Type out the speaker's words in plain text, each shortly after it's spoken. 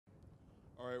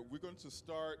All right, we're going to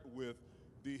start with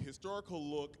the historical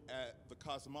look at the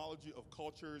cosmology of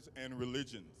cultures and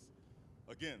religions.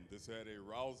 Again, this had a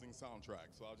rousing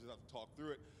soundtrack, so I'll just have to talk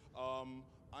through it. I'm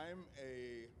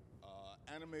a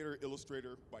animator,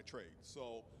 illustrator by trade,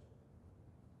 so,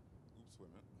 oops, wait a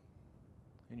minute.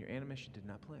 And your animation did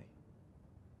not play.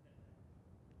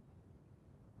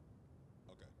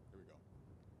 Okay, here we go.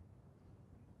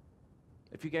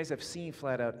 If you guys have seen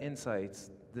Flat Out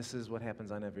Insights, this is what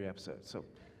happens on every episode. So,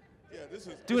 yeah, this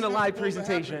is doing a not live supposed to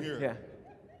happen presentation. here. Yeah.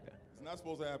 It's not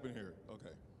supposed to happen here.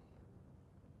 Okay.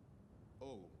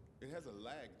 Oh, it has a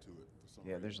lag to it for some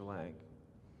reason. Yeah, there's a lag.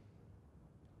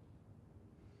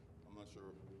 I'm not sure.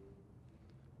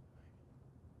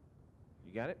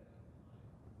 You got it?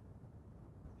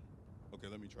 Okay,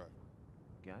 let me try.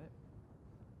 Got it?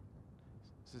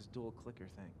 This is dual clicker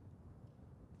thing.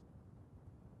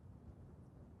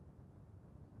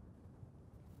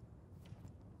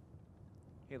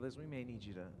 Hey, Liz, we may need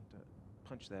you to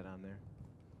punch that on there.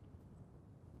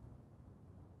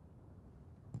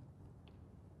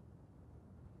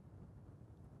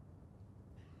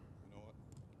 You know what?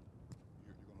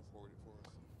 You're going to forward it for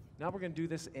us? Now we're going to do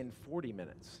this in 40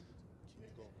 minutes. Can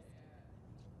you go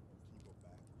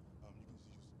back? You can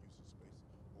use the space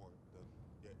or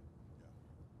yeah.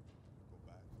 Go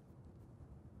back.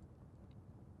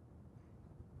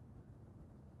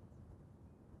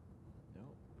 No.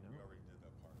 We already did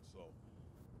that part, so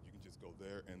you can just go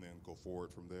there and then go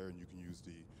forward from there, and you can use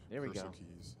the There we cursor go.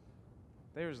 keys.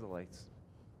 There's the lights.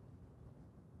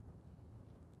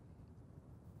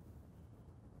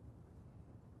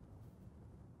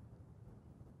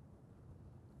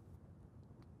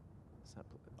 It's not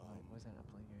why is that not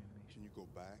playing your animation? Can you go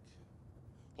back?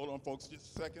 Hold on, folks,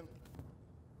 just a second.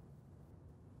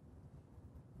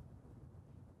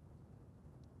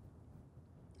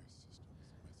 Their system is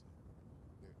messing.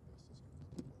 Their system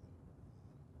is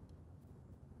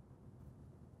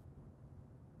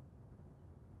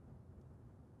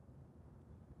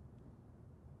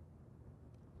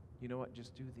You know what?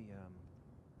 Just do the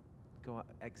go out,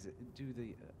 exit, do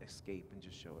the escape, and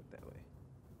just show it that way.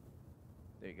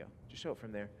 There you go. Just show it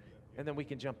from there, and then we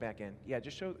can jump back in. Yeah,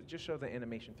 just show the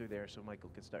animation through there so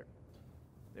Michael can start.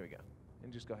 There we go,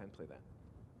 and just go ahead and play that.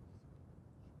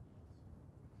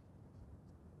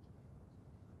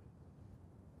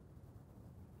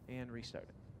 And restart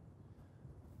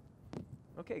it.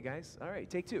 Okay, guys. All right,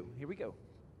 take two. Here we go.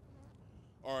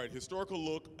 All right, historical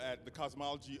look at the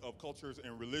cosmology of cultures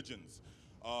and religions.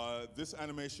 This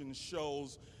animation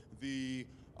shows the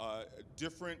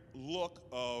different look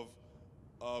of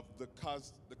the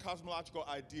cosmological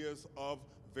ideas of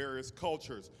various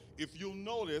cultures. If you'll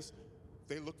notice,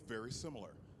 they look very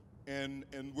similar. And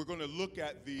we're going to look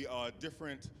at the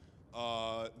different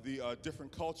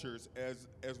cultures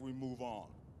as we move on.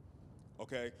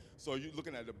 Okay, so you're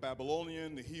looking at the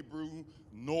Babylonian, the Hebrew,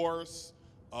 Norse,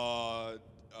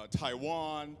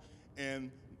 Taiwan, and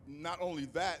not only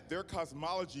that, their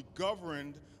cosmology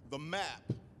governed the map,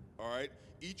 all right?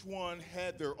 Each one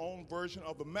had their own version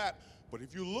of the map, but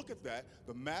if you look at that,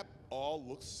 the map all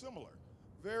looks similar.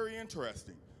 Very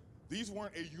interesting. These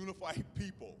weren't a unified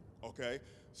people, okay?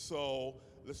 So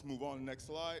let's move on to the next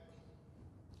slide.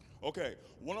 Okay,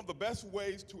 one of the best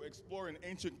ways to explore an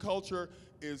ancient culture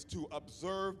is to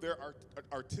observe their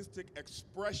artistic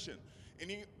expression.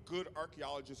 Any good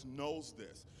archaeologist knows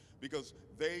this because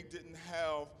they didn't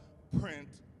have print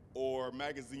or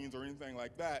magazines or anything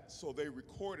like that, so they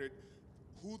recorded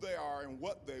who they are and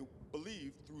what they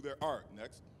believe through their art.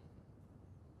 Next.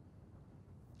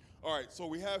 All right, so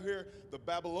we have here the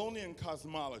Babylonian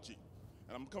cosmology,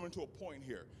 and I'm coming to a point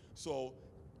here. So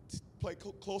pay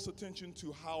close attention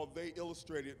to how they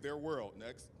illustrated their world.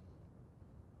 Next.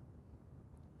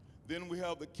 Then we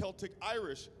have the Celtic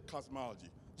Irish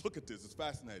cosmology. Look at this, it's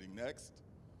fascinating. Next.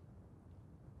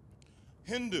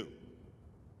 Hindu.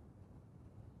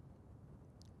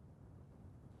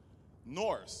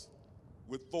 Norse,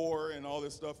 with Thor and all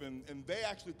this stuff, and they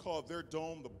actually call their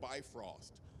dome the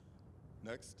Bifrost.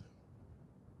 Next.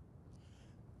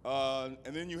 And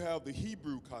then you have the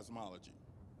Hebrew cosmology.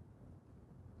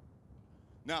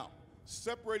 Now,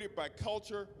 separated by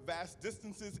culture, vast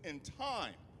distances in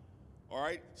time, all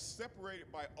right,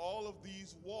 separated by all of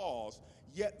these walls,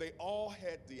 yet they all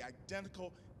had the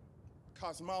identical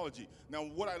cosmology. Now,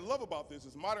 what I love about this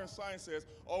is modern science says,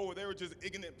 oh, they were just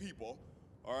ignorant people,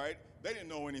 all right? They didn't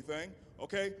know anything,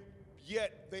 okay?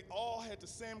 Yet they all had the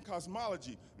same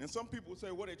cosmology. And some people would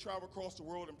say, well, they travel across the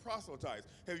world and proselytize.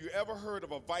 Have you ever heard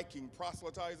of a Viking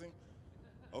proselytizing?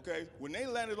 Okay, when they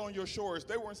landed on your shores,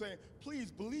 they weren't saying,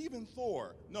 please believe in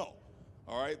Thor. No,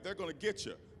 all right, they're gonna get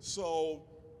you. So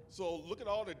So look at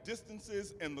all the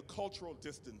distances and the cultural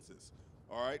distances,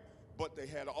 all right? But they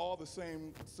had all the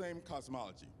same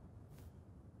cosmology.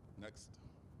 Next.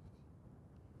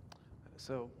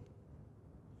 So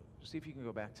see if you can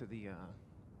go back to the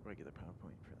regular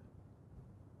PowerPoint for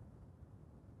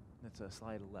that. That's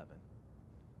slide 11.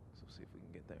 So see if we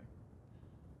can get there.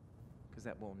 Because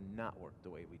that will not work the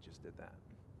way we just did that.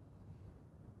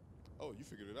 Oh, you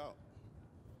figured it out.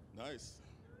 Nice.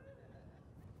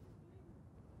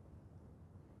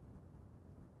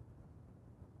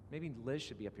 Maybe Liz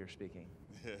should be up here speaking.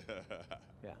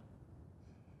 Yeah.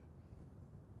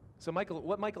 So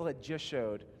what Michael had just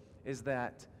showed is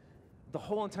that the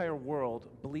whole entire world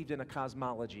believed in a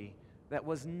cosmology that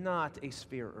was not a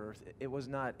sphere Earth. It was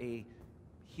not a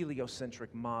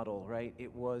heliocentric model, right?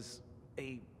 It was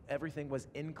everything was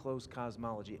enclosed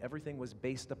cosmology. Everything was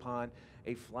based upon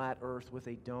a flat Earth with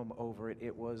a dome over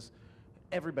it.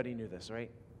 Everybody knew this,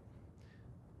 right?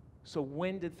 So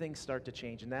when did things start to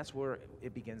change? And that's where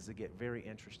it begins to get very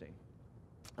interesting.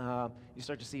 You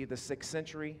start to see the 6th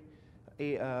century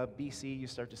BC. You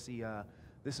start to see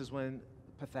this is when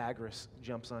Pythagoras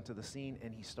jumps onto the scene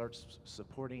and he starts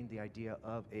supporting the idea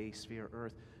of a sphere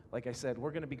Earth. Like I said,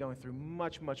 we're going to be going through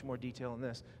much, much more detail in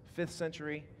this. 5th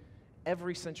century,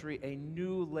 every century, a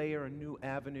new layer, a new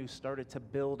avenue started to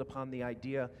build upon the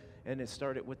idea, and it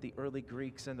started with the early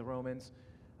Greeks and the Romans.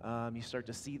 You start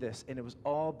to see this, and it was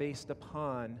all based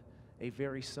upon a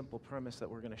very simple premise that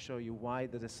we're going to show you why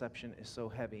the deception is so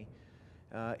heavy.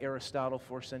 Aristotle,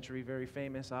 4th century, very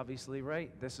famous, obviously,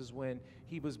 right? This is when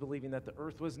he was believing that the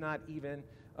earth was not even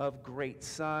of great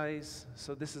size.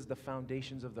 So this is the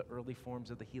foundations of the early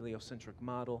forms of the heliocentric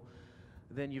model.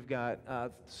 Then you've got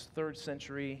 3rd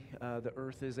century, the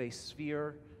earth is a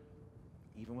sphere,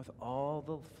 even with all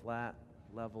the flat,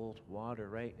 leveled water,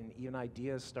 right? And even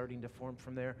ideas starting to form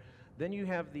from there. Then you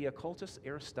have the occultist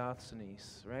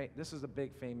Eratosthenes, right? This is a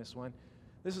big famous one.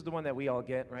 This is the one that we all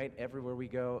get, right? Everywhere we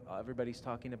go, everybody's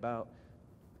talking about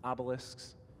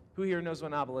obelisks. Who here knows what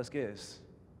an obelisk is?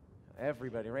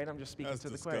 Everybody, right? I'm just speaking to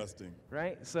the choir. That's disgusting.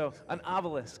 Right? So an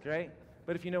obelisk, right?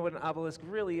 But if you know what an obelisk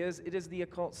really is, it is the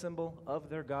occult symbol of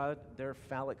their god, their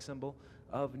phallic symbol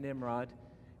of Nimrod.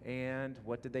 And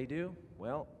what did they do?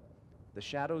 Well, the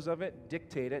shadows of it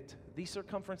dictate it. The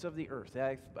circumference of the earth,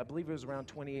 I believe it was around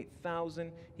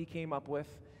 28,000 he came up with,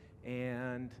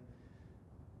 and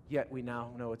yet we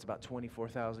now know it's about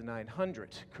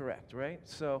 24,900, correct, right?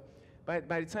 So by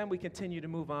the time we continue to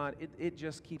move on, it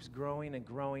just keeps growing and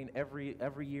growing. Every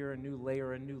year, a new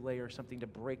layer, something to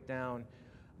break down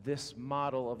this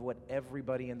model of what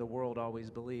everybody in the world always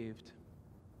believed.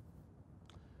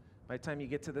 By the time you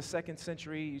get to the 2nd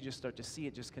century, you just start to see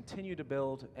it just continue to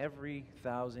build every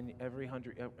 1,000, every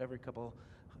 100, every couple,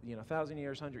 1,000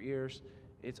 years, 100 years.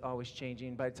 It's always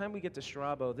changing. By the time we get to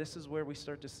Strabo, this is where we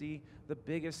start to see the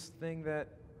biggest thing that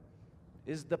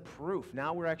is the proof.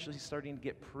 Now we're actually starting to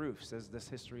get proofs as this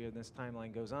history of this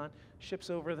timeline goes on. Ships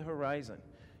over the horizon.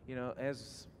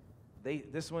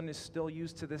 This one is still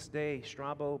used to this day.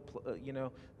 Strabo,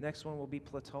 next one will be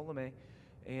Ptolemy.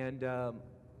 And,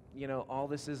 all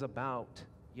this is about,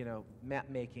 map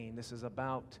making. This is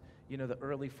about, the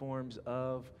early forms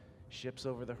of ships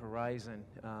over the horizon.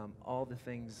 All the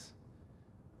things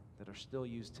that are still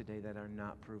used today that are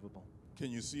not provable. Can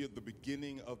you see at the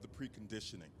beginning of the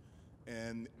preconditioning?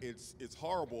 And it's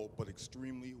horrible, but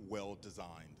extremely well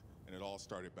designed. And it all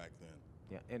started back then.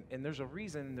 Yeah, and there's a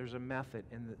reason, there's a method,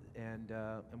 and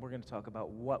we're going to talk about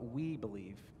what we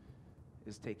believe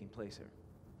is taking place here.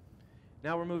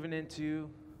 Now we're moving into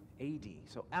AD.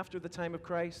 So after the time of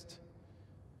Christ,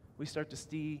 we start to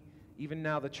see, even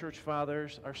now the church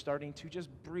fathers are starting to just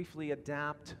briefly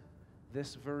adapt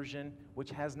this version,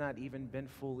 which has not even been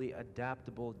fully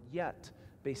adaptable yet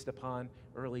based upon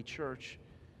early church.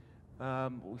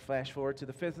 We flash forward to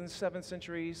the 5th and 7th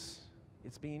centuries.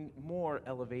 It's being more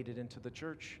elevated into the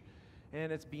church,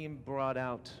 and it's being brought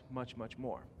out much, much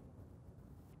more.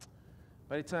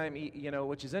 By the time,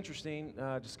 which is interesting,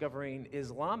 discovering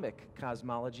Islamic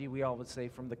cosmology, we all would say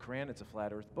from the Quran, it's a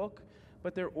flat earth book,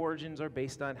 but their origins are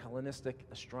based on Hellenistic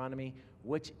astronomy,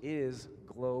 which is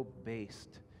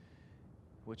globe-based,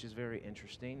 which is very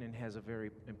interesting and has a very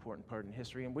important part in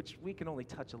history, in which we can only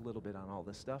touch a little bit on all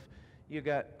this stuff. You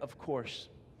got, of course,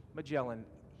 Magellan.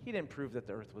 He didn't prove that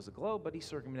the earth was a globe, but he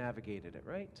circumnavigated it,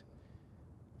 right?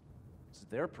 This is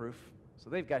their proof. So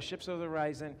they've got ships over the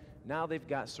horizon. Now they've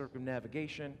got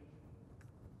circumnavigation.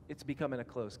 It's becoming a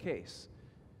closed case.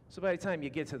 So by the time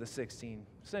you get to the 16th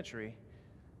century,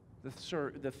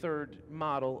 the third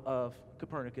model of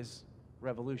Copernicus'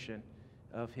 revolution,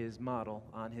 of his model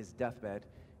on his deathbed,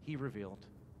 he revealed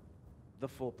the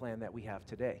full plan that we have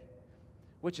today,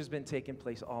 which has been taking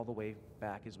place all the way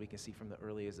back, as we can see, from the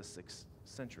early as the 6th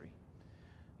century.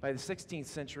 By the 16th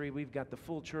century, we've got the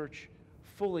full church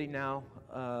fully now,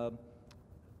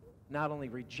 not only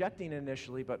rejecting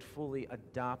initially, but fully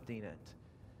adopting it.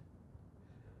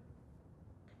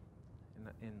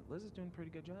 And Liz is doing a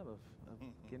pretty good job of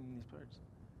getting these parts.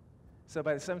 So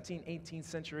by the 17th, 18th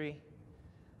century,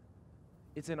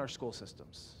 it's in our school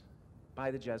systems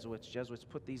by the Jesuits. Jesuits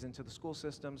put these into the school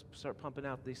systems, start pumping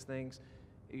out these things.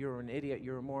 You're an idiot,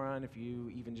 you're a moron if you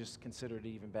even just considered it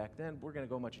even back then. We're going to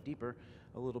go much deeper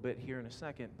a little bit here in a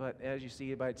second. But as you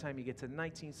see, by the time you get to the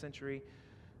 19th century,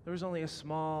 there was only a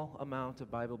small amount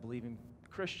of Bible-believing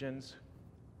Christians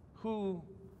who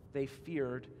they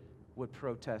feared would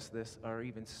protest this, are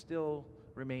even still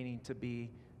remaining to be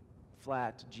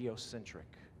flat geocentric.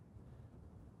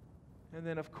 And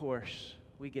then, of course,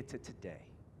 we get to today.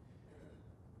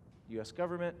 U.S.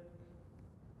 government,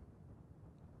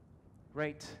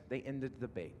 right, they ended the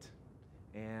debate.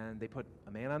 And they put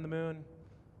a man on the moon.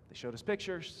 They showed us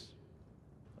pictures.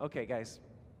 Okay, guys,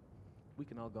 we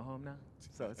can all go home now.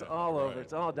 So it's all Right. over.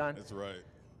 It's all done. That's right.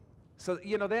 So,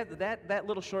 you know, that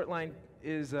little short line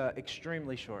is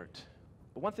extremely short.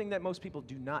 But one thing that most people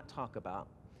do not talk about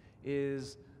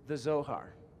is the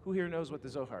Zohar. Who here knows what the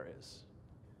Zohar is?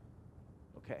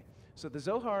 Okay. So the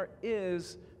Zohar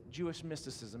is Jewish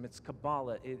mysticism. It's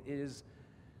Kabbalah. It is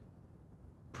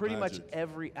pretty much Magic.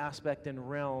 every aspect and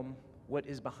realm, what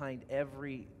is behind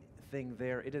everything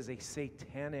there. It is a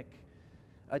satanic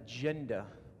agenda.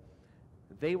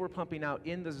 They were pumping out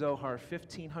in the Zohar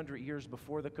 1,500 years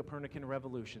before the Copernican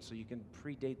revolution, so you can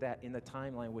predate that in the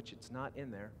timeline, which it's not in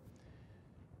there.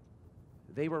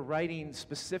 They were writing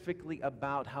specifically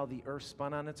about how the earth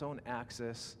spun on its own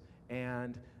axis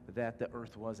and that the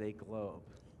earth was a globe.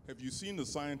 Have you seen the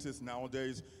scientists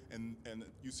nowadays, and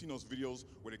you've seen those videos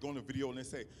where they go in the video and they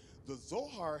say, the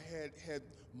Zohar had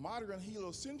modern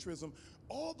heliocentrism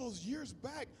all those years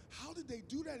back. How did they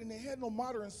do that? And they had no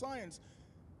modern science.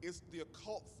 It's the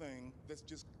occult thing that's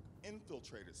just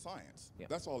infiltrated science. Yeah.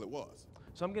 That's all it was.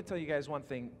 So I'm going to tell you guys one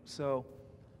thing. So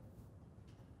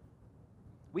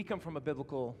we come from a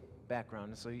biblical background,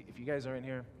 and so if you guys are in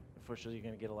here, unfortunately, you're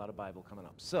going to get a lot of Bible coming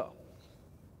up. So,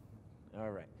 all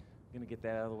right, I'm going to get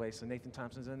that out of the way. So Nathan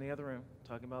Thompson's in the other room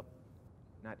talking about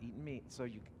not eating meat, so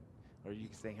you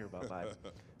can stay here about Bible.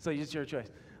 So it's your choice.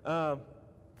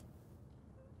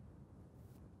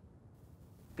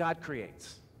 God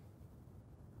creates.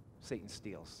 Satan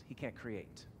steals. He can't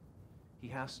create. He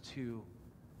has to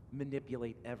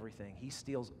manipulate everything. He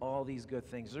steals all these good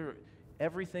things.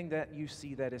 Everything that you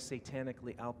see that is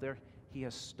satanically out there, he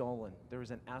has stolen. There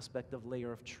is an aspect of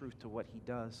layer of truth to what he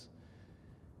does.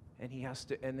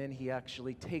 And then he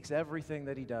actually takes everything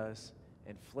that he does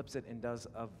and flips it and does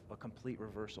a complete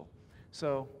reversal.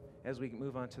 So as we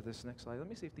move on to this next slide, let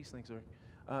me see if these things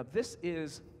are. This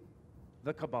is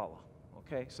the Kabbalah.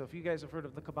 Okay, so if you guys have heard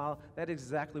of the Kabbalah, that is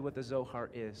exactly what the Zohar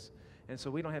is. And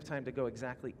so we don't have time to go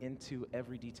exactly into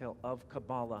every detail of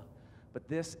Kabbalah, but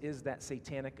this is that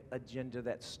satanic agenda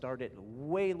that started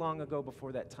way long ago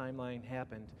before that timeline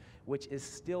happened, which is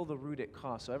still the root at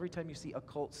cause. So every time you see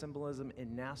occult symbolism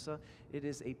in NASA, it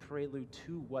is a prelude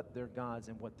to what their gods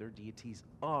and what their deities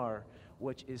are,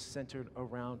 which is centered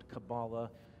around Kabbalah,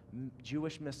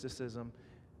 Jewish mysticism,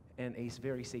 and a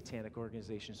very satanic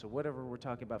organization. So whatever we're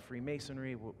talking about,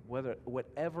 Freemasonry,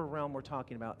 whatever realm we're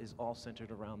talking about is all centered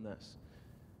around this.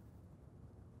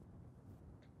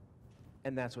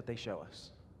 And that's what they show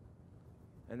us.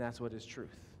 And that's what is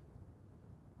truth.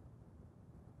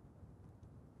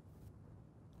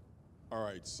 All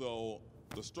right, so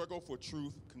the struggle for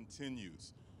truth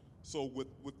continues. So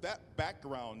with that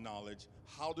background knowledge,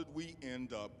 how did we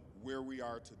end up where we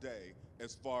are today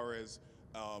as far as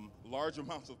large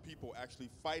amounts of people actually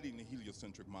fighting the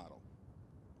heliocentric model?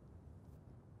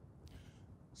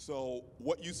 So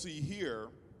what you see here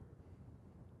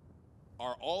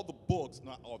are all the books,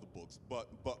 not all the books,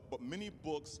 but many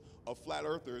books of flat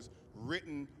earthers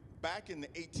written back in the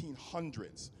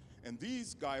 1800s. And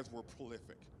these guys were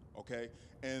prolific, okay?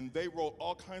 And they wrote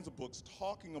all kinds of books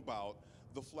talking about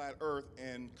the flat earth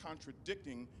and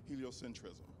contradicting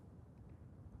heliocentrism.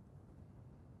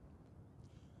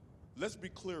 Let's be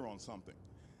clear on something.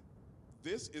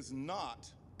 This is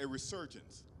not a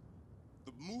resurgence.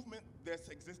 The movement that's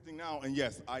existing now, and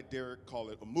yes, I dare call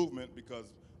it a movement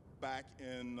because back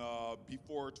in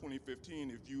before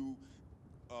 2015, if you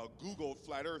Googled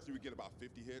flat earth, you would get about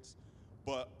 50 hits.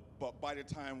 But by the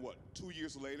time, 2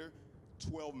 years later,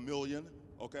 12 million,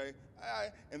 okay?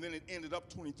 And then it ended up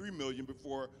 23 million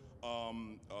before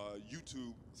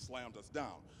YouTube slammed us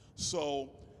down. So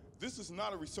This is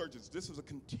not a resurgence. This is a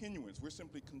continuance. We're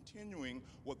simply continuing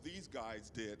what these guys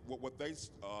did, what they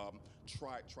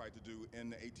tried to do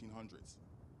in the 1800s.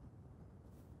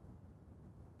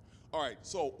 All right,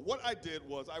 so what I did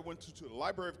was I went to the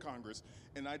Library of Congress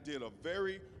and I did a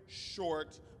very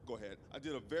short, go ahead, I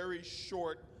did a very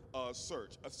short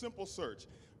search, a simple search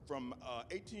from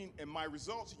and my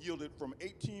results yielded from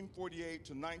 1848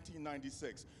 to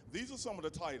 1996. These are some of the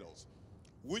titles.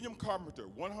 William Carpenter,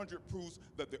 100 Proofs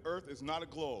That the Earth is Not a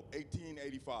Globe,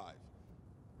 1885.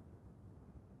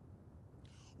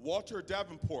 Walter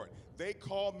Davenport, They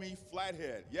Call Me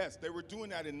Flathead. Yes, they were doing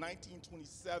that in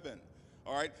 1927.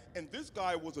 All right, and this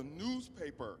guy was a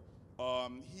newspaper.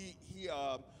 He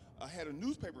had a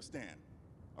newspaper stand.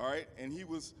 All right, and he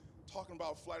was talking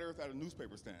about flat Earth at a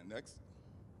newspaper stand. Next.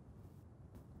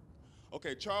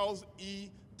 Okay, Charles E.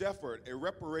 Deford, A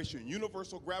Reparation,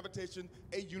 Universal Gravitation,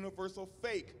 A Universal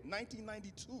Fake,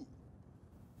 1992.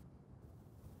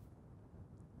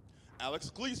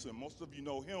 Alex Gleason, most of you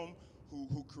know him,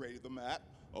 who created the map,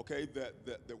 okay,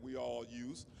 that we all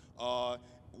use.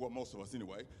 Well, most of us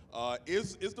anyway.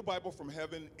 Is the Bible from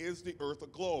heaven? Is the earth a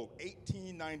globe?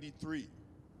 1893.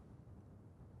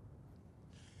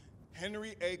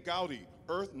 Henry A. Gowdy,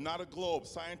 Earth Not a Globe,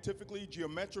 scientifically,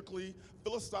 geometrically,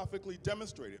 philosophically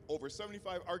demonstrated. Over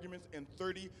 75 arguments and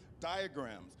 30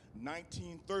 diagrams,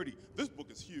 1930. This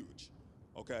book is huge,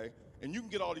 okay? And you can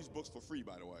get all these books for free,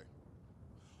 by the way.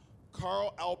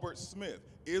 Carl Albert Smith,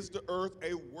 Is the Earth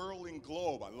a Whirling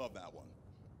Globe? I love that one.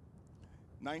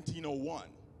 1901.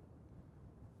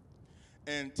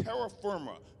 And Terra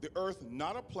Firma, The Earth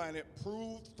Not a Planet,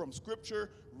 Proved from Scripture,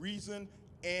 Reason,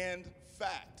 and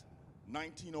Fact,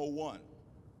 1901.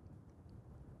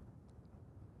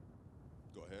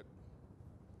 Go ahead.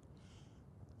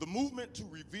 The movement to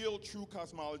reveal true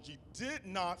cosmology did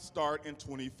not start in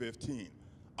 2015.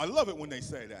 I love it when they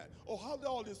say that. Oh, how did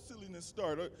all this silliness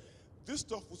start? This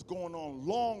stuff was going on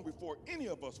long before any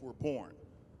of us were born.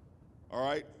 All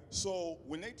right? So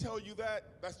when they tell you that,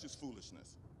 that's just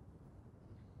foolishness.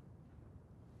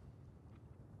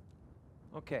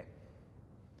 Okay.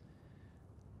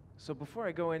 So before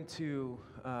I go into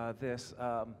this,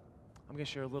 I'm going to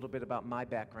share a little bit about my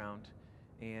background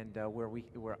and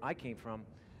where I came from.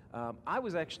 I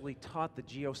was actually taught the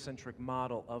geocentric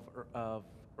model of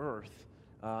Earth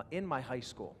in my high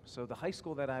school. So the high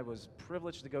school that I was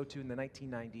privileged to go to in the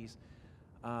 1990s,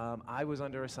 I was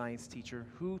under a science teacher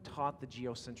who taught the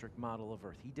geocentric model of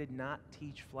Earth. He did not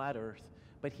teach flat Earth,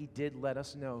 but he did let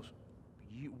us know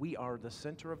we are the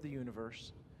center of the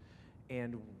universe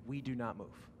and we do not move.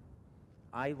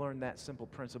 I learned that simple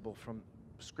principle from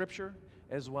Scripture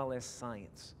as well as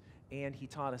science. And he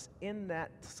taught us in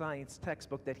that science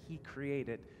textbook that he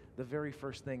created, the very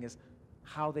first thing is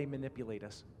how they manipulate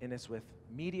us. And it's with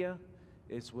media,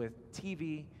 it's with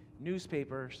TV,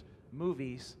 newspapers,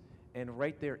 movies, and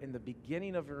right there in the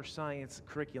beginning of your science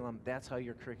curriculum, that's how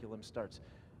your curriculum starts.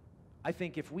 I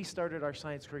think if we started our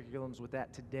science curriculums with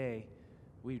that today,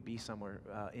 we'd be somewhere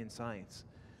in science.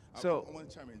 So I want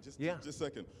to chime in just a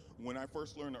second. When I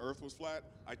first learned the Earth was flat,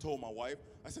 I told my wife,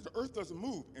 I said, the Earth doesn't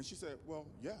move. And she said, well,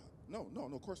 yeah, no,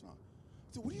 of course not.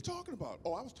 I said, what are you talking about?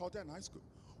 Oh, I was taught that in high school.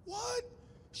 What?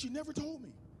 She never told me,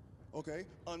 okay,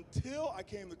 until I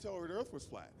came to tell her the Earth was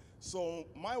flat. So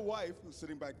my wife, who's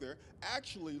sitting back there,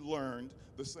 actually learned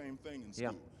the same thing in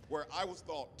school, where I was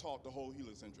taught the whole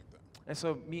heliocentric thing. And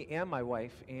so me and my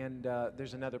wife, and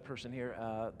there's another person here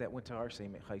that went to our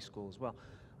same high school as well.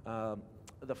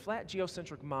 The flat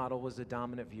geocentric model was the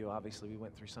dominant view. Obviously, we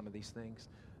went through some of these things.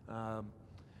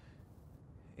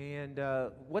 And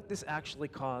what this actually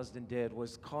caused and did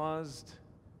was caused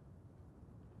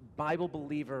Bible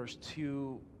believers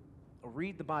to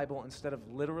read the Bible instead of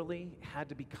literally, had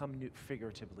to become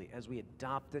figuratively. As we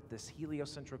adopted this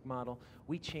heliocentric model,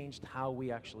 we changed how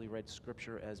we actually read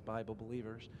Scripture as Bible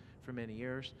believers for many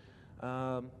years.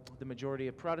 The majority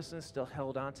of Protestants still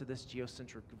held on to this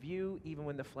geocentric view, even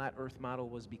when the flat earth model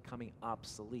was becoming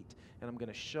obsolete. And I'm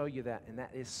going to show you that, and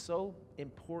that is so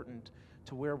important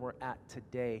to where we're at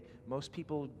today. Most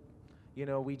people, you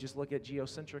know, we just look at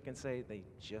geocentric and say they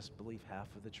just believe half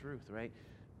of the truth, right?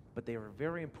 But they are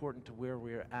very important to where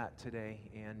we're at today,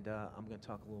 and I'm going to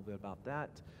talk a little bit about that.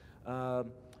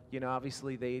 You know,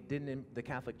 obviously they didn't, the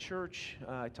Catholic Church,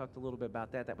 I talked a little bit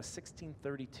about that. That was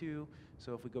 1632.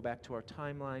 So if we go back to our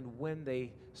timeline, when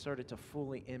they started to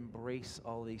fully embrace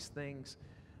all these things.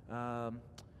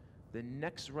 The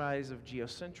next rise of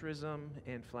geocentrism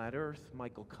and flat earth,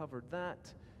 Michael covered that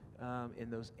in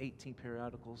those 18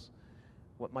 periodicals.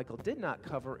 What Michael did not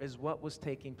cover is what was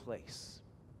taking place.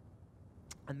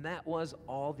 And that was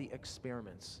all the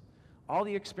experiments. All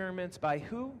the experiments by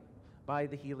who? by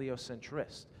the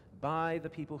heliocentrists, by the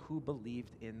people who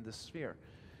believed in the sphere.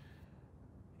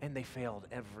 And they failed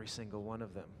every single one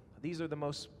of them. These are the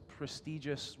most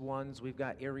prestigious ones. We've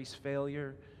got Aries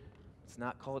failure. It's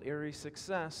not called Aries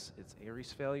success. It's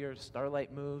Aries failure.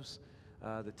 Starlight moves.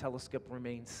 The telescope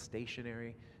remains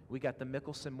stationary. We got the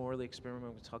Michelson-Morley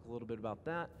experiment. We'll talk a little bit about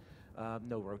that.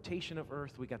 No rotation of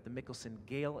Earth. We got the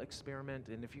Michelson-Gale experiment.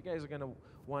 And if you guys are going to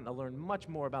want to learn much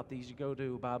more about these, you go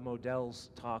to Bob Modell's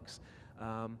talks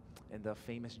and the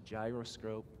famous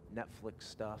gyroscope, Netflix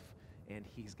stuff. And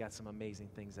he's got some amazing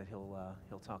things that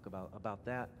he'll talk about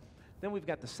that. Then we've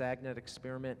got the Sagnet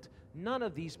experiment. None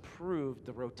of these proved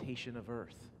the rotation of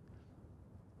Earth.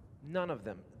 None of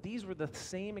them. These were the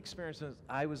same experiences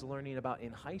I was learning about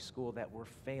in high school that were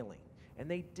failing, and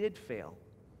they did fail.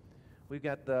 We've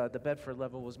got the Bedford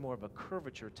level was more of a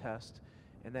curvature test,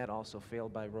 and that also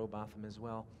failed by Robotham as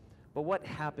well. But what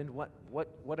happened?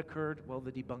 What occurred? Well,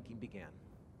 the debunking began.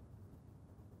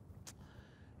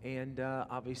 And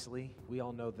obviously, we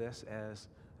all know this as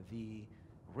the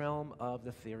realm of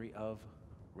the theory of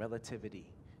relativity.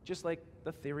 Just like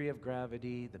the theory of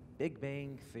gravity, the Big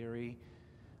Bang theory.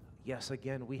 Yes,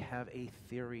 again, we have a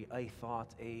theory, a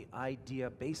thought, an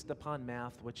idea based upon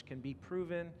math, which can be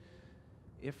proven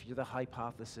if the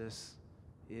hypothesis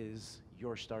is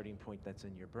your starting point that's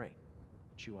in your brain.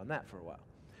 Chew on that for a while.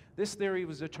 This theory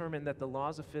was determined that the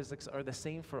laws of physics are the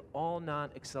same for all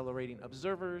non-accelerating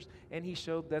observers, and he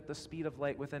showed that the speed of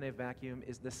light within a vacuum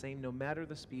is the same no matter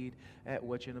the speed at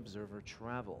which an observer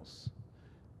travels.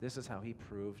 This is how he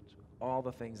proved all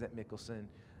the things that Michelson,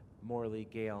 Morley,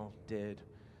 Gale did.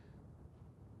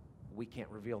 We can't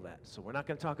reveal that, so we're not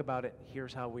going to talk about it.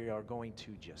 Here's how we are going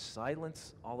to just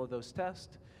silence all of those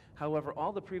tests. However,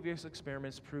 all the previous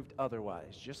experiments proved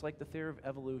otherwise. Just like the theory of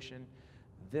evolution,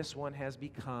 this one has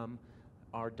become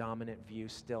our dominant view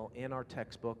still in our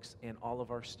textbooks, and all of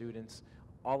our students,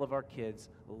 all of our kids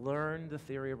learn the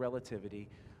theory of relativity,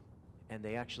 and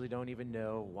they actually don't even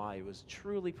know why it was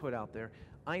truly put out there.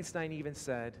 Einstein even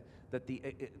said that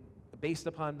based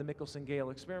upon the Michelson-Gale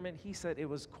experiment, he said it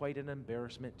was quite an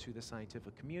embarrassment to the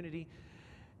scientific community,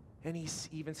 and he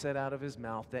even said out of his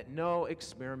mouth that no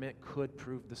experiment could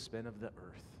prove the spin of the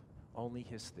Earth, only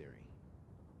his theory.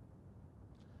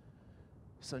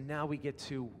 So now we get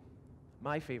to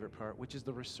my favorite part, which is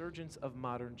the resurgence of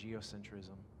modern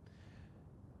geocentrism.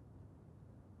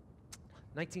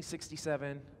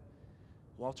 1967,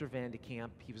 Walter Van de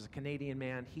Kamp, he was a Canadian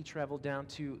man. He traveled down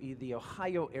to the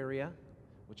Ohio area,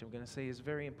 which I'm going to say is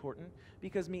very important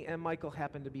because me and Michael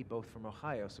happen to be both from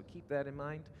Ohio, so keep that in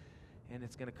mind, and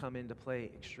it's going to come into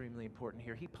play extremely important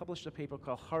here. He published a paper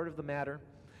called Heart of the Matter,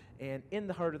 and in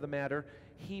the Heart of the Matter,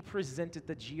 he presented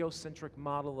the geocentric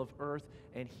model of Earth,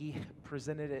 and he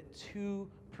presented it to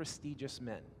prestigious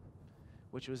men,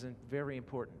 which was very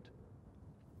important.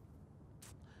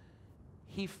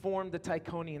 He formed the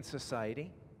Tychonian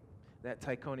Society. That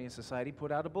Tychonian Society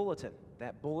put out a bulletin.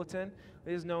 That bulletin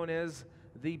is known as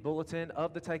the Bulletin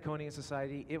of the Tychonian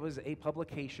Society. It was a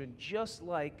publication just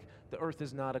like the Earth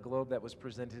is Not a Globe that was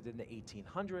presented in the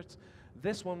 1800s.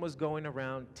 This one was going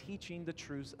around teaching the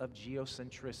truths of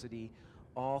geocentricity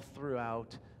all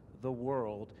throughout the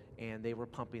world, and they were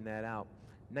pumping that out.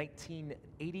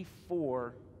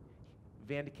 1984,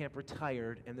 Van de Kamp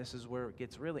retired, and this is where it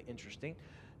gets really interesting.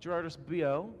 Gerardus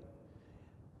Biot,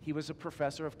 he was a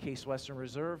professor of Case Western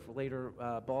Reserve, later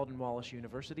Baldwin Wallace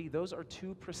University. Those are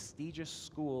two prestigious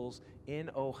schools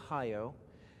in Ohio.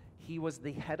 He was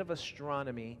the head of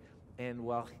astronomy, and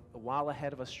while the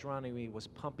head of astronomy was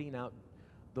pumping out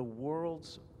the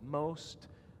world's most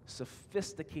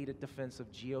sophisticated defense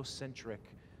of geocentric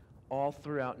all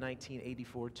throughout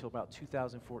 1984 till about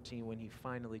 2014 when he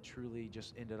finally truly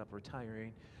just ended up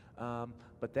retiring.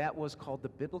 But that was called the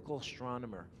Biblical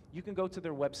Astronomer. You can go to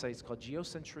their website. It's called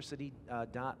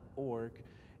geocentricity.org,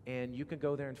 and you can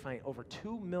go there and find over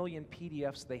 2 million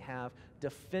PDFs they have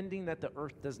defending that the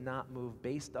Earth does not move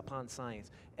based upon science.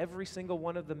 Every single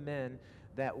one of the men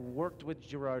that worked with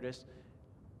Gerardus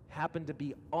happened to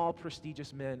be all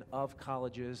prestigious men of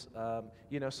colleges.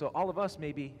 So all of us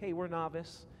maybe, hey, we're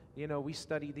novice. We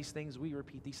study these things, we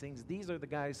repeat these things. These are the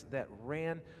guys that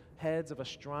ran heads of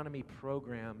astronomy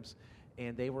programs,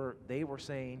 and they were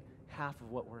saying half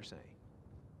of what we're saying,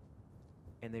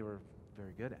 and they were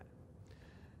very good at it.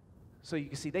 So you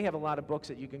can see they have a lot of books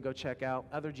that you can go check out.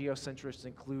 Other geocentrists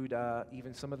include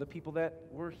even some of the people that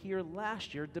were here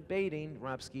last year debating.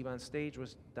 Rob Skiba on stage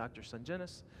was Dr.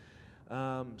 Sungenis.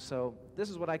 So this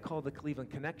is what I call the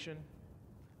Cleveland connection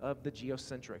of the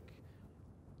geocentric.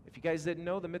 If you guys didn't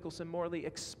know, the Michelson-Morley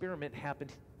experiment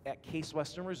happened at Case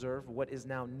Western Reserve, what is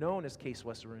now known as Case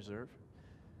Western Reserve.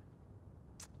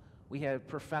 We had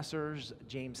professors,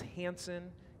 James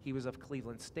Hansen, he was of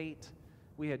Cleveland State.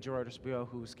 We had Gerard Espriu,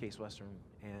 who was Case Western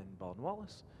and Baldwin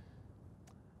Wallace.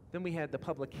 Then we had the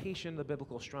publication, The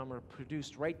Biblical Astronomer,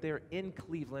 produced right there in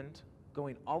Cleveland,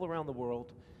 going all around the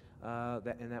world,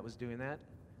 and that was doing that.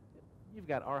 You've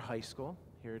got our high school,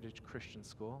 Heritage Christian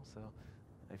School, so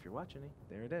if you're watching me,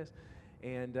 there it is.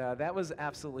 And that was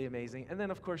absolutely amazing. And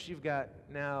then, of course, you've got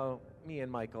now me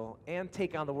and Michael, and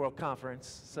Take on the World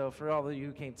Conference. So for all of you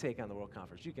who came Take on the World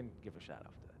Conference, you can give a shout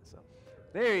out to that. So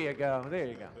there you go, there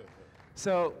you go.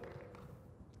 So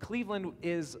Cleveland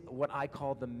is what I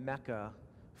call the Mecca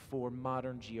for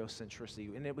modern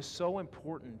geocentricity, and it was so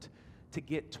important to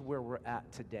get to where we're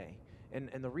at today. And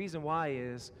the reason why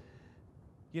is,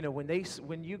 you know,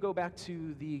 when you go back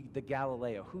to the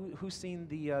Galileo, who's seen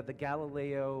the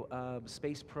Galileo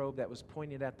space probe that was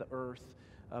pointed at the Earth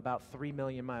about 3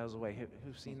 million miles away?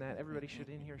 Who's seen that? Everybody should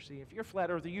in here see. If you're a flat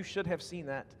earther, you should have seen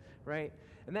that, right?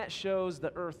 And that shows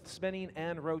the Earth spinning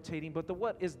and rotating. But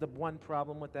what is the one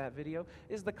problem with that video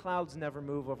is the clouds never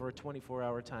move over a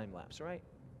 24-hour time lapse, right?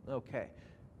 Okay.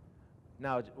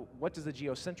 Now, what does a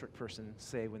geocentric person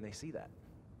say when they see that?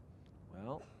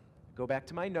 Well, go back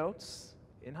to my notes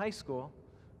in high school.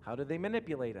 How do they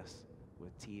manipulate us?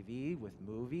 With TV, with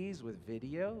movies, with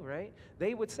video, right?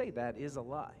 They would say that is a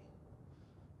lie.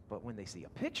 But when they see a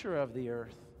picture of the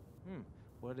Earth,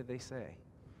 what do they say?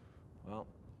 Well,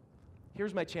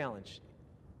 here's my challenge.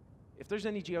 If there's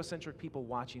any geocentric people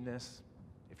watching this,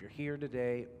 if you're here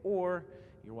today or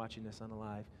you're watching this on a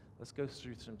live, let's go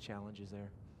through some challenges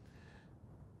there.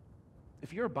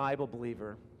 If you're a Bible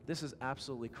believer, this is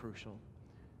absolutely crucial.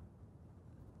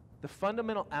 The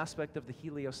fundamental aspect of the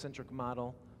heliocentric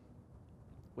model,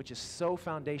 which is so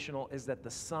foundational, is that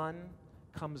the sun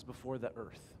comes before the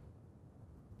earth.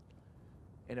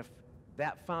 And if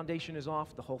that foundation is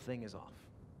off, the whole thing is off.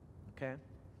 Okay?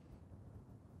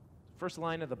 First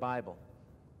line of the Bible.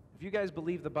 If you guys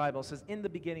believe the Bible, it says, in the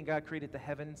beginning God created the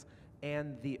heavens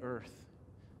and the earth.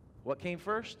 What came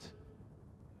first?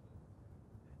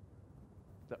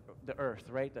 The earth,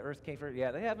 right? The earth came first.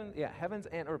 Yeah, heavens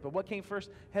and earth. But what came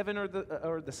first? Heaven or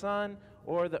the sun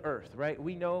or the earth, right?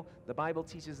 We know the Bible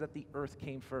teaches that the earth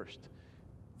came first.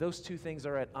 Those two things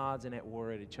are at odds and at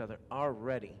war at each other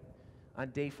already. On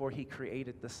day 4, he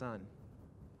created the sun.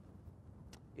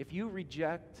 If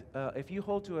you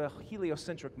hold to a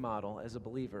heliocentric model as a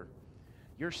believer,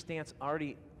 your stance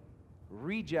already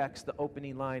rejects the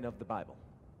opening line of the Bible.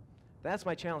 That's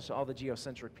my challenge to all the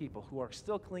geocentric people who are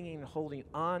still clinging and holding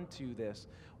on to this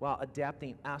while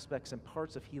adapting aspects and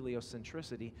parts of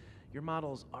heliocentricity. Your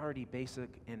model is already basic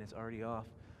and it's already off.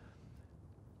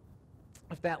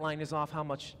 If that line is off, how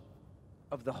much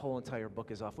of the whole entire book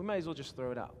is off? We might as well just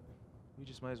throw it out. We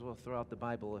just might as well throw out the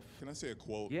Bible. Can I say a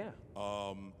quote? Yeah.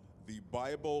 The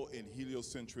Bible and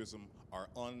heliocentrism are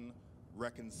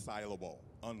unreconcilable,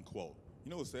 unquote.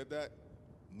 You know who said that?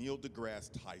 Neil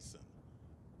deGrasse Tyson.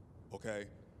 Okay?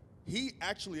 He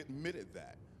actually admitted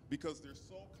that because they're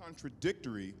so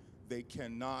contradictory, they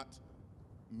cannot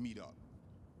meet up.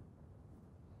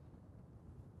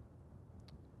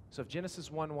 So if Genesis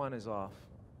 1:1 is off,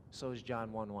 so is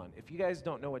John 1:1. If you guys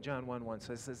don't know what John 1:1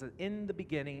 says, it says that in the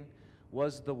beginning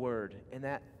was the Word, and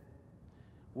that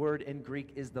word in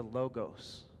Greek is the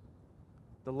logos.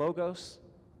 The logos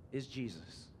is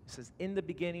Jesus. It says in the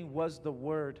beginning was the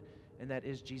Word, and that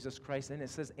is Jesus Christ. And it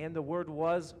says, and the Word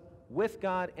was with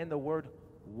God, and the Word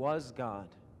was God.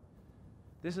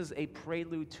 This is a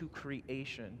prelude to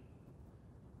creation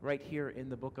right here in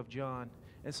the book of John.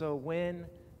 And so when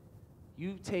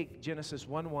you take Genesis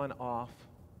 1:1 off,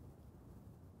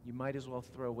 you might as well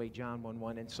throw away John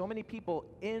 1:1. And so many people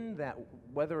in that,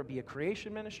 whether it be a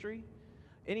creation ministry,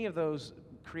 any of those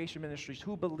creation ministries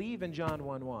who believe in John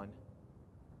 1:1,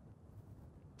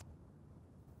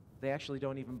 they actually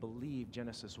don't even believe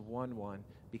Genesis 1:1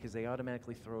 because they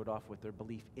automatically throw it off with their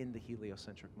belief in the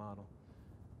heliocentric model.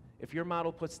 If your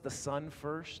model puts the sun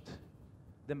first,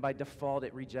 then by default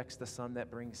it rejects the sun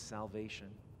that brings salvation.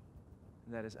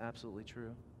 And that is absolutely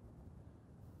true.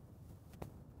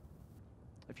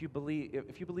 If you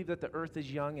believe that the earth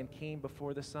is young and came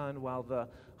before the sun, while the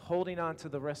holding on to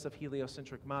the rest of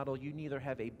heliocentric model, you neither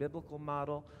have a biblical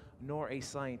model nor a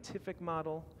scientific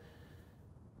model.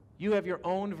 You have your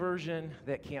own version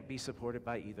that can't be supported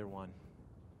by either one.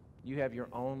 You have your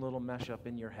own little mesh up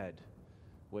in your head,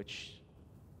 which,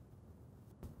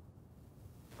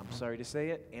 I'm sorry to say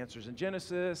it, Answers in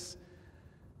Genesis,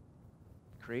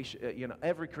 creation,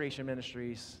 every creation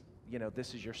ministries,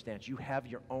 this is your stance. You have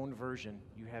your own version.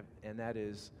 And that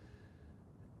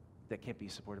can't be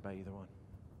supported by either one.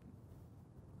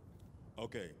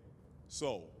 Okay,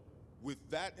 so with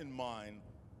that in mind,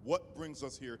 what brings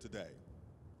us here today?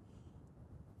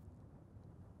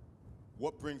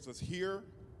 What brings us here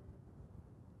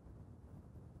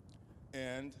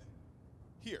and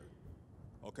here,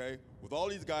 okay? With all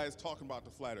these guys talking about the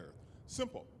flat earth.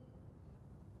 Simple.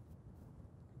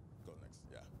 Go next,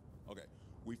 yeah, okay.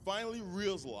 We finally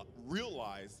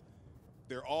realize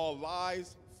they're all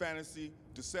lies, fantasy,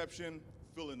 deception,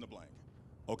 fill in the blank,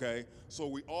 okay? So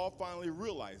we all finally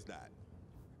realize that.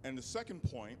 And the second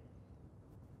point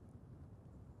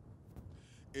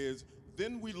is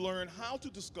then we learn how to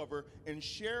discover and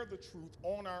share the truth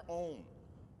on our own,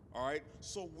 all right?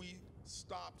 So we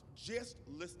stopped just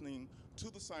listening to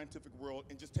the scientific world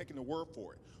and just taking the word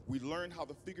for it. We learned how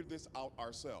to figure this out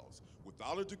ourselves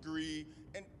without a degree.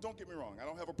 And don't get me wrong, I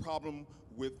don't have a problem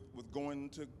with going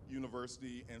to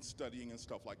university and studying and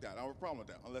stuff like that. I don't have a problem with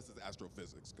that, unless it's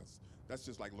astrophysics, because that's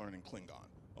just like learning Klingon,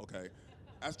 okay?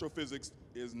 Astrophysics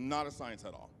is not a science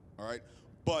at all right?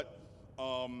 But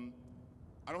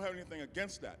I don't have anything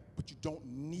against that, but you don't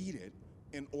need it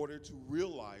in order to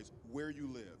realize where you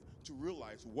live, to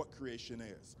realize what creation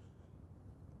is.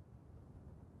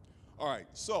 All right,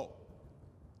 so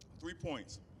 3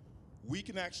 points. We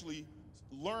can actually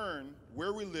learn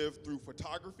where we live through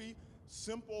photography,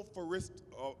 simple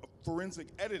forensic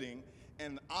editing,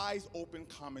 and eyes open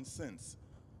common sense.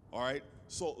 All right,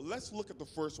 so let's look at the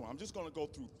first one. I'm just gonna go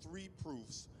through 3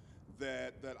 proofs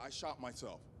that I shot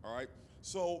myself, all right?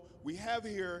 So we have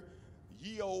here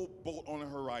ye old boat on the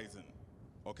horizon,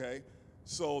 okay?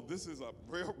 So this is a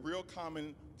real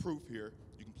common proof here.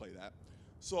 You can play that.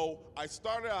 So I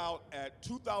started out at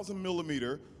 2,000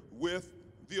 millimeter with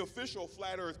the official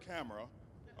flat earth camera,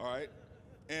 all right?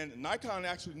 And Nikon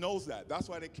actually knows that. That's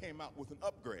why they came out with an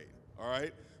upgrade, all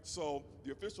right? So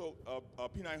the official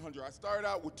P900, I started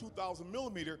out with 2,000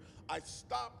 millimeter. I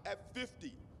stopped at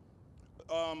 50.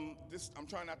 I'm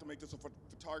trying not to make this a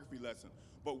photography lesson,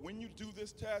 but when you do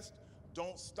this test,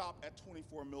 don't stop at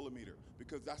 24 millimeter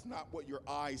because that's not what your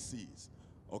eye sees,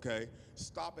 okay?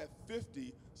 Stop at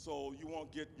 50 so you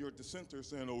won't get your dissenter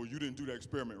saying, oh, you didn't do that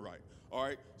experiment right, all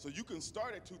right? So you can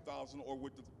start at 2,000 or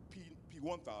with the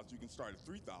P1000, you can start at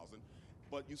 3,000,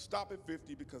 but you stop at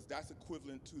 50 because that's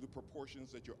equivalent to the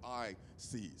proportions that your eye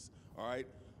sees, all right?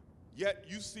 Yet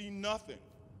you see nothing,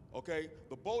 okay?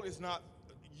 The boat is not,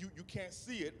 you can't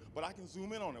see it, but I can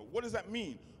zoom in on it. What does that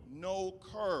mean? No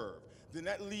curve. Then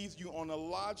that leaves you on a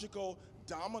logical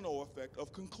domino effect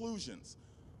of conclusions.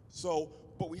 So,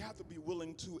 but we have to be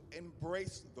willing to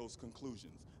embrace those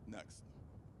conclusions. Next.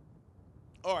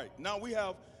 All right, now we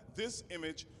have this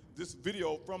image, this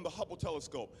video from the Hubble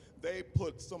telescope. They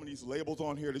put some of these labels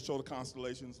on here to show the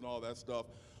constellations and all that stuff,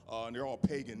 and they're all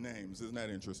pagan names. Isn't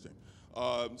that interesting?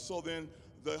 So then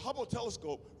the Hubble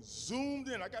telescope zoomed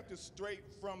in, I got this straight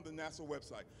from the NASA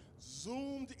website,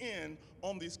 zoomed in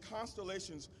on these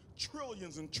constellations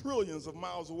trillions and trillions of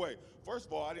miles away. First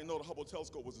of all, I didn't know the Hubble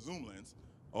telescope was a zoom lens,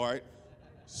 all right?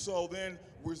 So then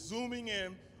we're zooming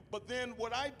in, but then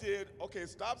what I did, okay, it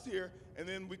stops here, and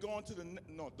then we go on to the,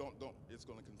 no, don't, it's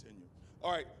gonna continue.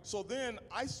 All right, so then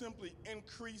I simply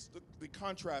increased the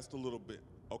contrast a little bit,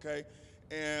 okay?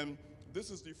 And this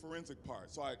is the forensic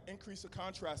part. So I increased the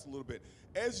contrast a little bit.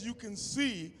 As you can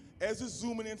see, as it's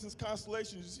zooming into this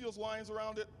constellation, you see those lines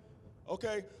around it?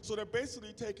 Okay, so they're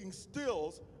basically taking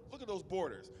stills. Look at those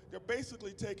borders. They're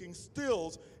basically taking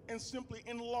stills and simply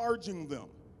enlarging them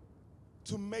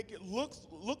to make it look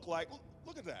like,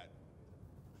 look at that.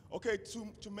 Okay,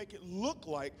 to make it look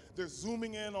like they're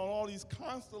zooming in on all these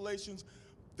constellations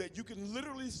that you can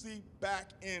literally see back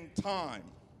in time.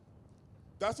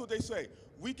 That's what they say.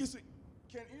 We can see,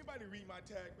 can anybody read my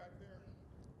tag back there?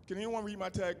 Can anyone read my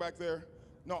tag back there?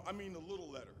 No, I mean the little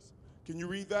letters. Can you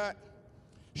read that?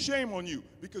 Shame on you,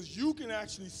 because you can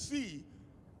actually see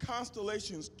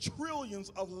constellations trillions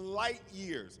of light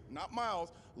years, not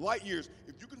miles, light years.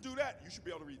 If you can do that, you should be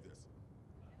able to read this.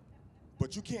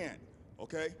 But you can't,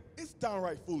 okay? It's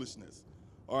downright foolishness.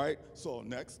 All right, so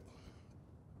next.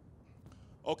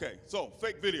 Okay, so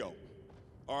fake video,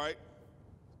 all right?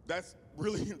 That's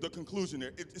really the conclusion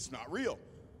there. It's not real.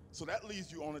 So that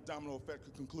leads you on a domino effect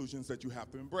of conclusions that you have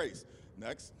to embrace.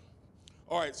 Next.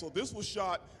 All right, so this was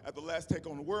shot at the last Take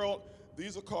on the World.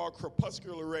 These are called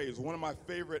crepuscular rays, one of my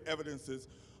favorite evidences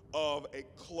of a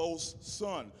close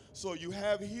sun. So you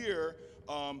have here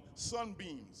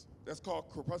sunbeams, that's called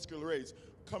crepuscular rays,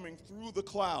 coming through the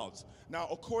clouds. Now,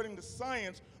 according to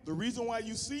science, the reason why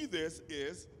you see this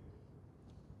is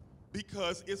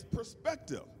because it's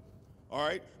perspective, all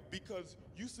right? Because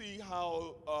you see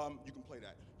how, you can play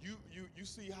that. You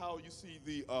see how you see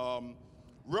the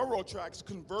railroad tracks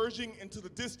converging into the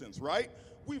distance, right?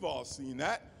 We've all seen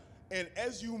that. And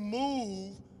as you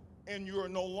move and you're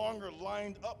no longer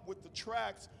lined up with the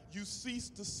tracks, you cease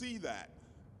to see that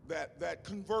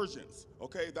convergence,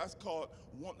 okay? That's called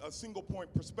a single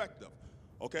point perspective,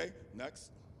 okay?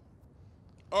 Next.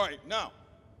 All right, now,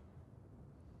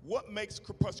 what makes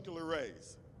crepuscular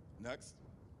rays? Next.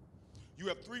 You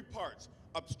have three parts: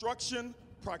 obstruction,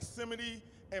 proximity,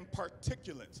 and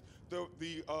particulates.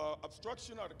 The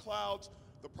obstruction are the clouds,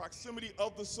 the proximity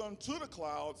of the sun to the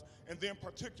clouds, and then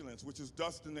particulates, which is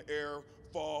dust in the air,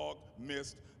 fog,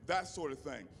 mist, that sort of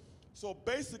thing. So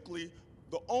basically,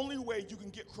 the only way you can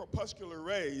get crepuscular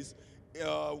rays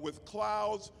with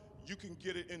clouds, you can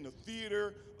get it in the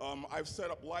theater. I've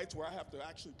set up lights where I have to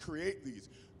actually create these.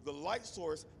 The light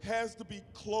source has to be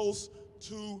close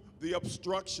to the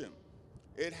obstruction.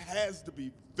 It has to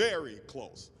be very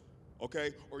close,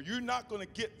 okay? Or you're not gonna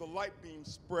get the light beam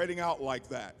spreading out like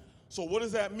that. So what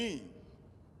does that mean?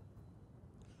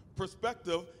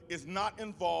 Perspective is not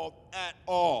involved at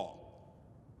all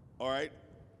right?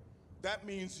 That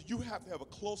means you have to have a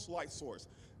close light source,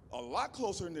 a lot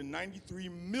closer than 93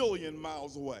 million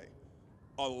miles away,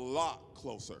 a lot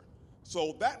closer.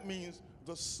 So that means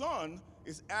the sun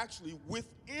is actually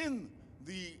within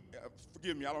the,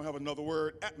 forgive me, I don't have another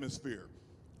word, atmosphere,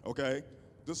 okay?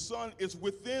 The sun is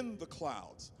within the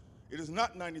clouds. It is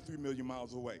not 93 million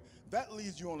miles away. That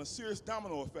leads you on a serious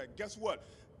domino effect. Guess what?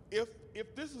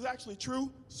 If this is actually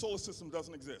true, solar system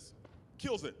doesn't exist.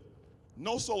 Kills it.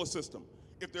 No solar system.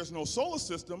 If there's no solar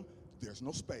system, there's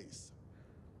no space,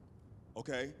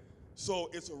 okay? So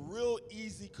it's a real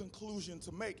easy conclusion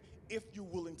to make if you're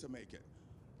willing to make it.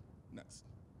 Next.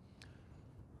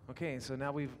 Okay, so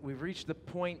now we've reached the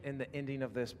point in the ending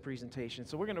of this presentation.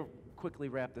 So we're going to quickly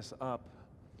wrap this up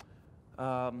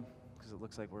because it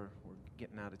looks like we're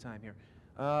getting out of time here.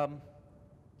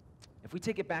 If we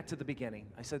take it back to the beginning,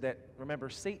 I said that, remember,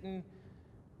 Satan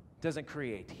doesn't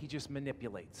create. He just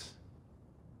manipulates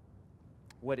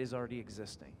what is already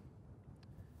existing.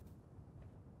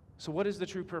 So what is the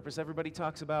true purpose? Everybody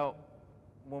talks about,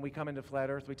 when we come into flat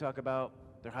earth, we talk about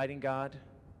they're hiding God,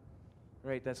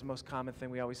 right? That's the most common thing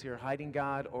we always hear, hiding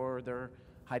God, or they're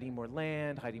hiding more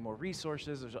land, hiding more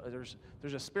resources.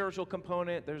 There's a spiritual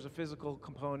component, there's a physical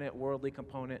component, worldly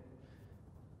component.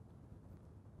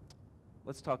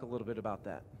 Let's talk a little bit about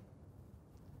that.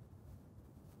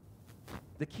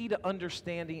 The key to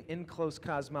understanding enclosed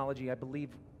cosmology, I believe,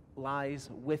 lies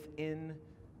within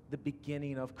the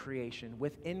beginning of creation,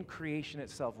 within creation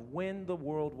itself, when the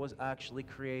world was actually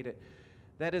created.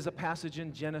 That is a passage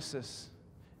in Genesis,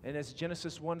 and it's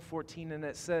Genesis 1:14, and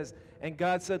it says, "And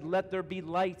God said, let there be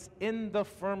lights in the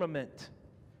firmament."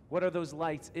 What are those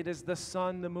lights? It is the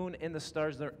sun, the moon, and the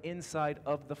stars. They're inside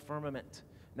of the firmament,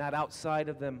 not outside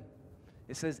of them.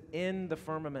 It says in the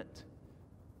firmament.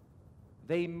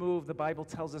 They move. The Bible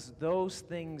tells us those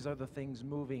things are the things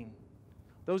moving.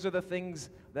 Those are the things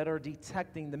that are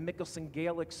detecting. The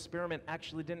Michelson-Gale experiment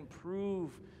actually didn't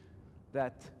prove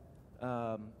that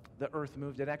the earth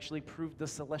moved. It actually proved the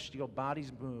celestial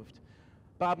bodies moved.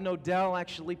 Bob Nodell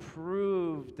actually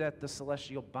proved that the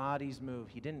celestial bodies move.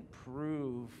 He didn't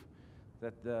prove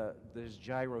that this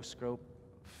gyroscope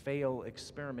fail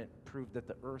experiment proved that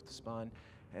the earth spun.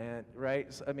 And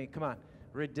right, so, I mean, come on,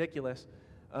 ridiculous.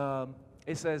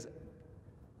 It says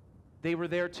they were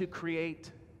there to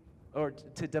create, or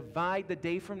to divide the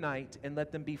day from night and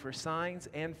let them be for signs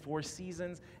and for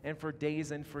seasons and for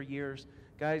days and for years.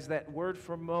 Guys, that word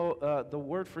for the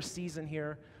word for season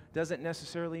here doesn't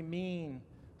necessarily mean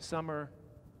summer,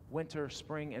 winter,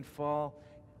 spring, and fall.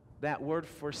 That word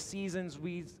for seasons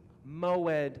reads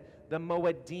moed, the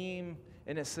moedim,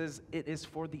 and it says it is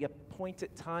for the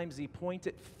appointed times, the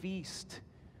appointed feast,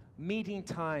 meeting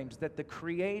times that the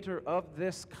creator of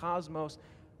this cosmos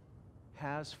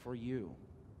has for you.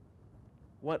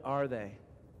 What are they?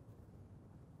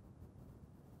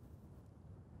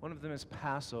 One of them is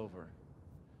Passover,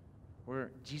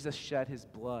 where Jesus shed his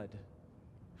blood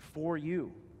for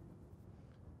you.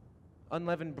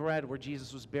 Unleavened bread, where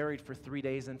Jesus was buried for 3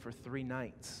 days and for 3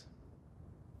 nights.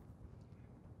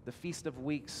 The Feast of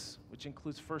Weeks, which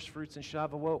includes first fruits and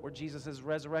Shavuot, where Jesus is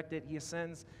resurrected, he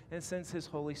ascends and sends his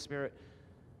Holy Spirit.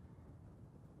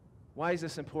 Why is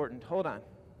this important? Hold on.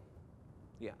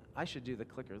 Yeah, I should do the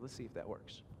clicker. Let's see if that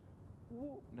works.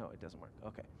 No, it doesn't work.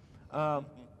 Okay. 'Cause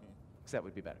that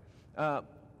would be better.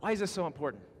 Why is this so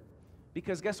important?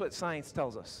 Because guess what science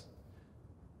tells us?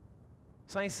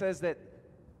 Science says that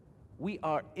we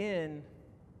are in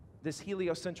this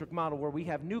heliocentric model where we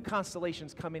have new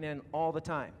constellations coming in all the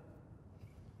time,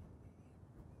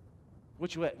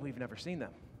 which we've never seen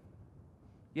them.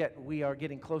 Yet we are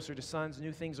getting closer to suns.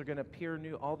 New things are going to appear.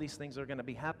 All these things are going to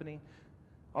be happening.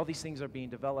 All these things are being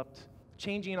developed,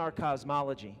 changing our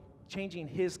cosmology, changing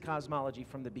his cosmology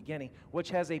from the beginning, which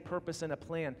has a purpose and a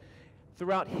plan.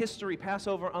 Throughout history,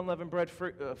 Passover, unleavened bread,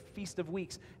 Feast of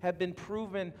Weeks have been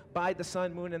proven by the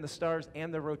sun, moon, and the stars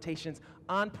and the rotations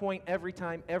on point every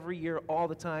time, every year, all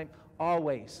the time,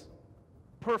 always.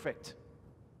 Perfect.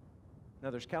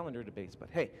 Now there's calendar debates, but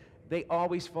hey, they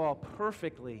always fall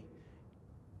perfectly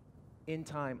in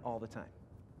time all the time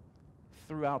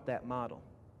throughout that model.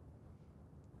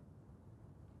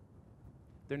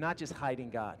 They're not just hiding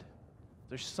God.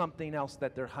 There's something else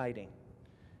that they're hiding.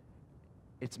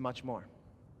 It's much more.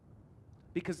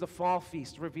 Because the fall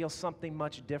feast reveals something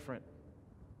much different.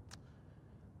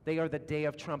 They are the day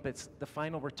of trumpets, the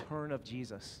final return of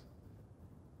Jesus.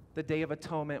 The day of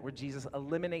atonement where Jesus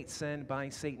eliminates sin,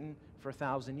 binds Satan for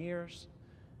 1,000 years.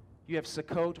 You have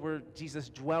Sukkot where Jesus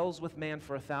dwells with man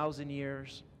for 1,000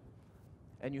 years.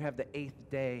 And you have the 8th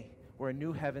day where a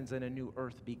new heavens and a new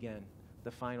earth begin,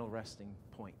 the final resting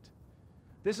point.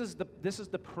 This is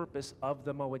the purpose of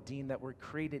the Moedim that were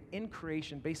created in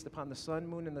creation based upon the sun,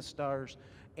 moon, and the stars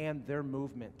and their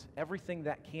movement. Everything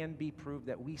that can be proved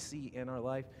that we see in our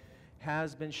life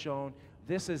has been shown.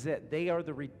 This is it. They are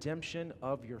the redemption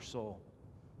of your soul.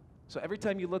 So every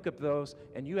time you look up those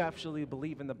and you actually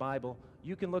believe in the Bible,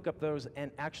 you can look up those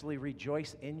and actually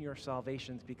rejoice in your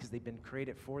salvations because they've been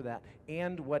created for that.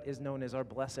 And what is known as our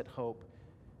blessed hope,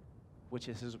 which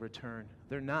is his return.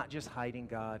 They're not just hiding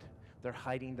God. They're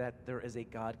hiding that there is a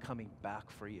God coming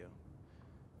back for you.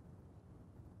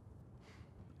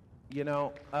 You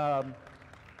know, I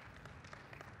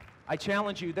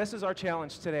challenge you, this is our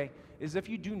challenge today, is if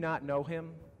you do not know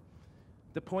him,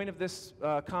 the point of this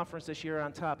conference this year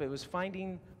on top, it was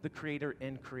finding the Creator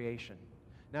in creation.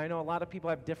 Now, I know a lot of people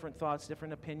have different thoughts,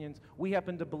 different opinions. We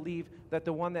happen to believe that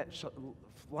the one that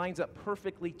lines up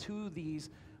perfectly to these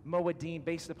Moedim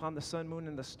based upon the sun, moon,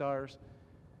 and the stars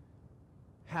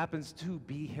happens to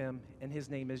be him, and his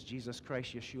name is Jesus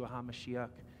Christ, Yeshua HaMashiach.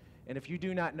 And if you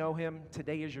do not know him,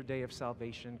 today is your day of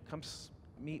salvation. Come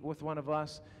meet with one of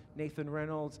us, Nathan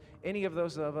Reynolds, any of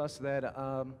those of us that,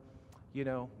 are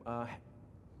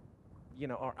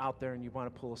out there and you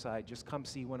want to pull aside. Just come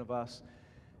see one of us.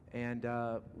 And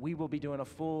we will be doing a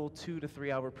full 2 to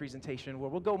 3 hour presentation where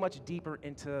we'll go much deeper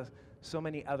into so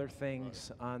many other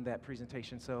things on that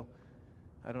presentation. So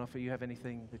I don't know if you have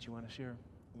anything that you want to share.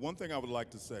 One thing I would like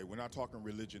to say, we're not talking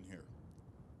religion here.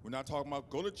 We're not talking about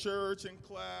go to church and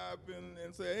clap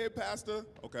and say, hey, pastor.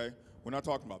 Okay, we're not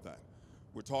talking about that.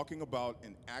 We're talking about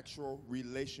an actual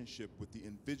relationship with the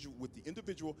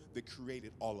individual that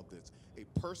created all of this. A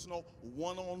personal,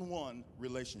 one-on-one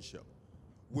relationship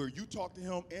where you talk to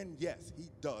him, and yes, he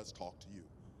does talk to you.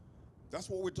 That's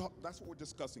what we're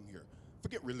discussing here.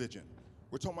 Forget religion.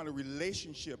 We're talking about a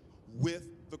relationship with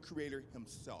the Creator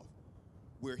himself,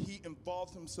 where he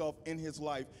involves himself in his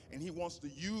life, and he wants to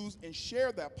use and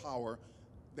share that power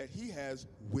that he has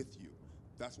with you.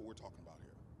 That's what we're talking about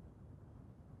here.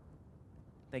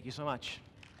 Thank you so much.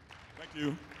 Thank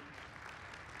you.